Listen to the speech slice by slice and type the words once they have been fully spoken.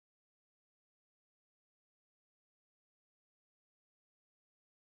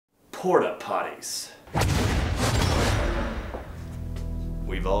Porta potties.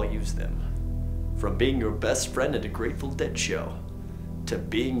 We've all used them. From being your best friend at a Grateful Dead show, to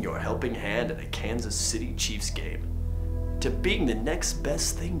being your helping hand at a Kansas City Chiefs game, to being the next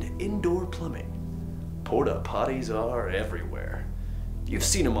best thing to indoor plumbing. Porta potties are everywhere. You've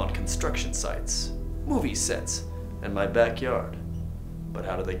seen them on construction sites, movie sets, and my backyard. But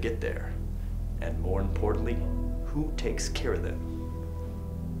how do they get there? And more importantly, who takes care of them?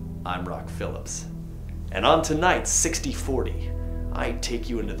 I'm Rock Phillips, and on tonight's 60/40, I take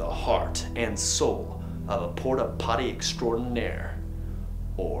you into the heart and soul of a porta potty extraordinaire,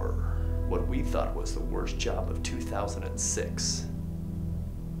 or what we thought was the worst job of 2006.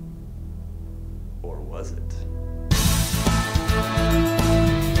 Or was it?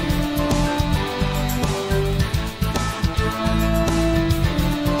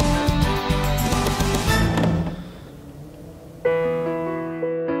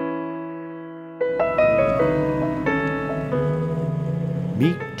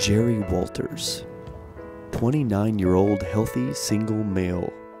 Meet Jerry Walters, 29-year-old healthy single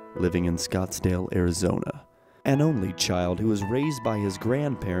male living in Scottsdale, Arizona. An only child who was raised by his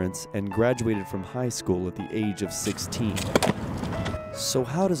grandparents and graduated from high school at the age of 16. So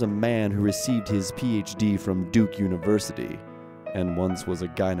how does a man who received his PhD from Duke University and once was a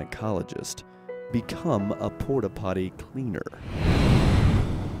gynecologist become a porta potty cleaner?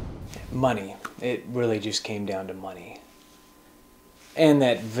 Money. It really just came down to money. And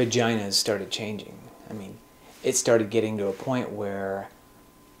that vaginas started changing. I mean, it started getting to a point where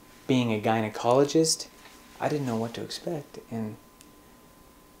being a gynecologist, I didn't know what to expect, and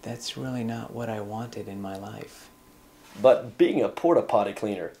that's really not what I wanted in my life. But being a porta potty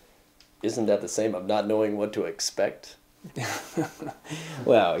cleaner, isn't that the same of not knowing what to expect?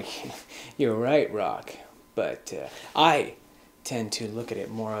 Well, you're right, Rock, but I tend to look at it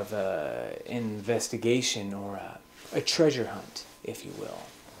more of an investigation or a treasure hunt, if you will.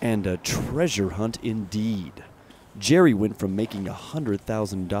 And a treasure hunt indeed. Jerry went from making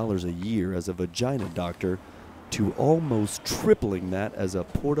 $100,000 a year as a vagina doctor to almost tripling that as a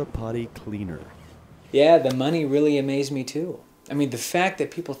porta potty cleaner. Yeah, the money really amazed me too. I mean, the fact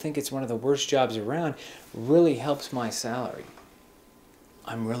that people think it's one of the worst jobs around really helps my salary.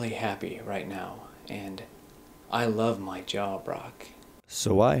 I'm really happy right now, and I love my job, Rock.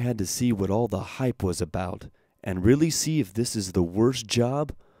 So I had to see what all the hype was about and really see if this is the worst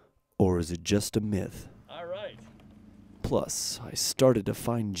job or is it just a myth. All right. Plus, I started to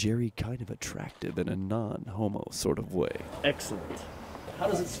find Jerry kind of attractive in a non-homo sort of way. Excellent. How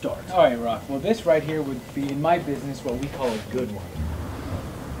does it start? All right, Rock. Well, this right here would be, in my business, what we call a good one.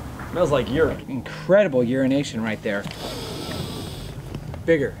 Smells like urine. Incredible urination right there.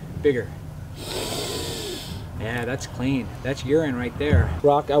 Bigger, bigger. Yeah, that's clean. That's urine right there.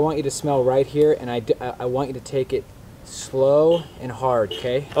 Rock, I want you to smell right here, and I want you to take it slow and hard,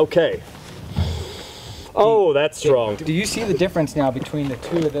 okay? Okay. Oh, that's strong. Do you see the difference now between the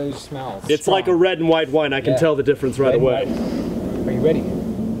two of those smells? It's like a red and white wine. I can tell the difference right away. Are you ready?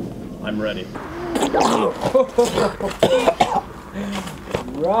 I'm ready.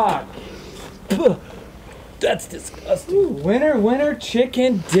 Rock. That's disgusting. Ooh, winner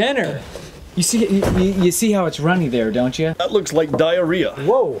chicken dinner. You see how it's runny there, don't you? That looks like diarrhea.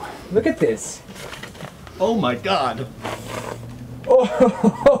 Whoa, look at this. Oh my God.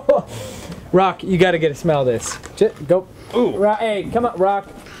 Oh, Rock, you got to get a smell of this. Go. Ooh. Hey, come on, Rock.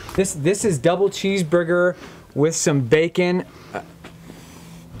 This is double cheeseburger with some bacon.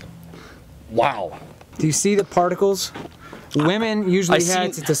 Wow. Do you see the particles? Women usually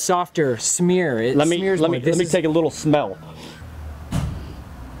it's a softer smear. Let me take a little smell.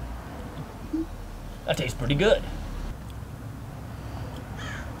 That tastes pretty good.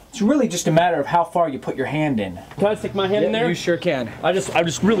 It's really just a matter of how far you put your hand in. Can I stick my hand in there? You sure can. I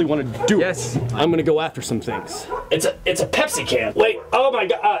just really want to do it. Yes. I'm gonna go after some things. It's a Pepsi can. Wait. Oh my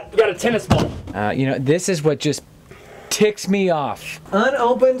God. We got a tennis ball. You know, this is what just ticks me off.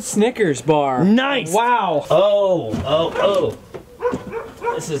 Unopened Snickers bar. Nice. Wow. Oh.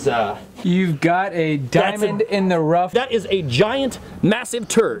 This is You've got a diamond in the rough. That is a giant, massive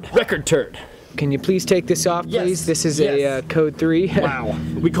turd. Record turd. Can you please take this off, please? Yes. This is a code 3. Wow.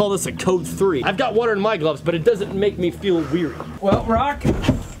 We call this a code 3. I've got water in my gloves, but it doesn't make me feel weary. Well, Rock,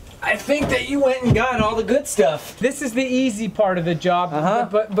 I think that you went and got all the good stuff. This is the easy part of the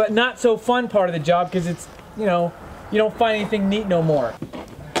job, but not so fun part of the job because it's, you know, you don't find anything neat no more.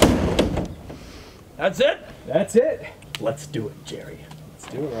 That's it? That's it. Let's do it, Jerry.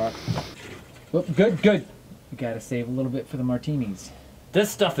 Let's do it, Rock. Well, good. You gotta save a little bit for the martinis. This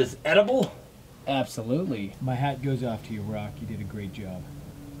stuff is edible? Absolutely. My hat goes off to you, Rock. You did a great job.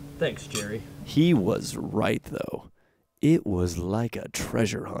 Thanks, Jerry. He was right, though. It was like a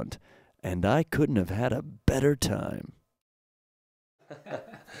treasure hunt, and I couldn't have had a better time.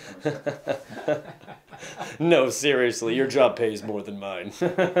 No, seriously, your job pays more than mine.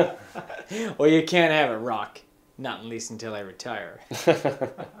 Well, you can't have it, Rock. Not at least until I retire.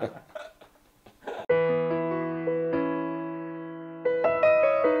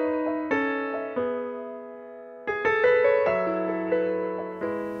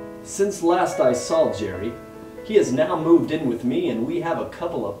 Since last I saw Jerry, he has now moved in with me and we have a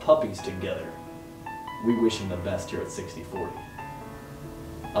couple of puppies together. We wish him the best here at 6040.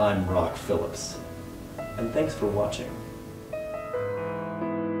 I'm Rock Phillips, and thanks for watching.